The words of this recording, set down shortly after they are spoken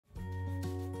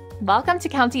Welcome to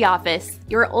County Office,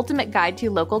 your ultimate guide to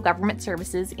local government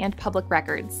services and public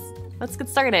records. Let's get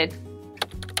started.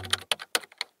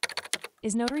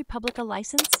 Is Notary Public a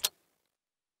license?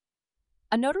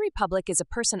 A notary public is a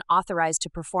person authorized to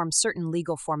perform certain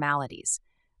legal formalities.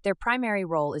 Their primary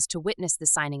role is to witness the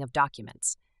signing of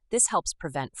documents. This helps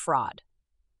prevent fraud.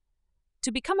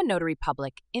 To become a notary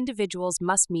public, individuals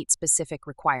must meet specific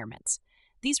requirements.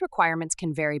 These requirements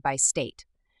can vary by state.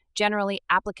 Generally,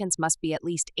 applicants must be at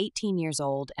least 18 years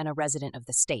old and a resident of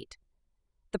the state.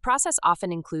 The process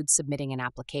often includes submitting an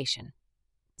application.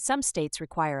 Some states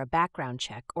require a background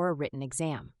check or a written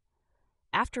exam.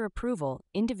 After approval,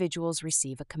 individuals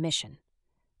receive a commission.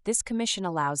 This commission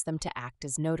allows them to act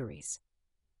as notaries.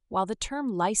 While the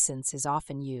term license is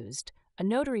often used, a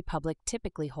notary public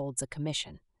typically holds a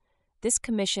commission. This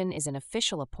commission is an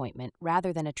official appointment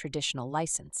rather than a traditional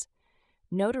license.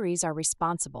 Notaries are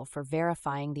responsible for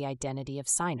verifying the identity of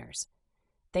signers.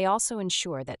 They also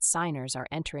ensure that signers are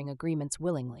entering agreements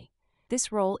willingly.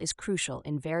 This role is crucial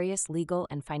in various legal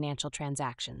and financial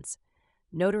transactions.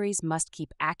 Notaries must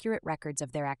keep accurate records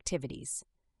of their activities.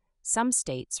 Some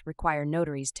states require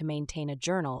notaries to maintain a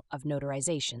journal of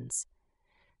notarizations.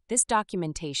 This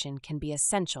documentation can be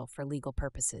essential for legal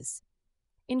purposes.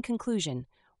 In conclusion,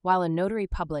 while a notary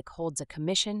public holds a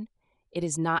commission, it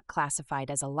is not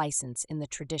classified as a license in the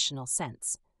traditional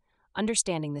sense.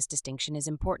 Understanding this distinction is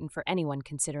important for anyone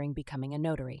considering becoming a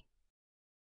notary.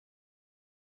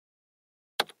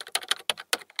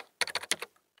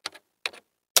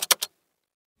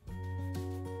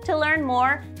 To learn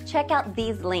more, check out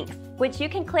these links, which you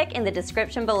can click in the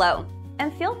description below.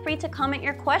 And feel free to comment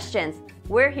your questions.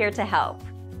 We're here to help.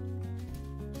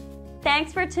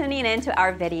 Thanks for tuning in to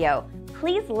our video.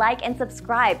 Please like and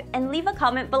subscribe and leave a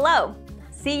comment below.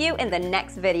 See you in the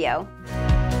next video.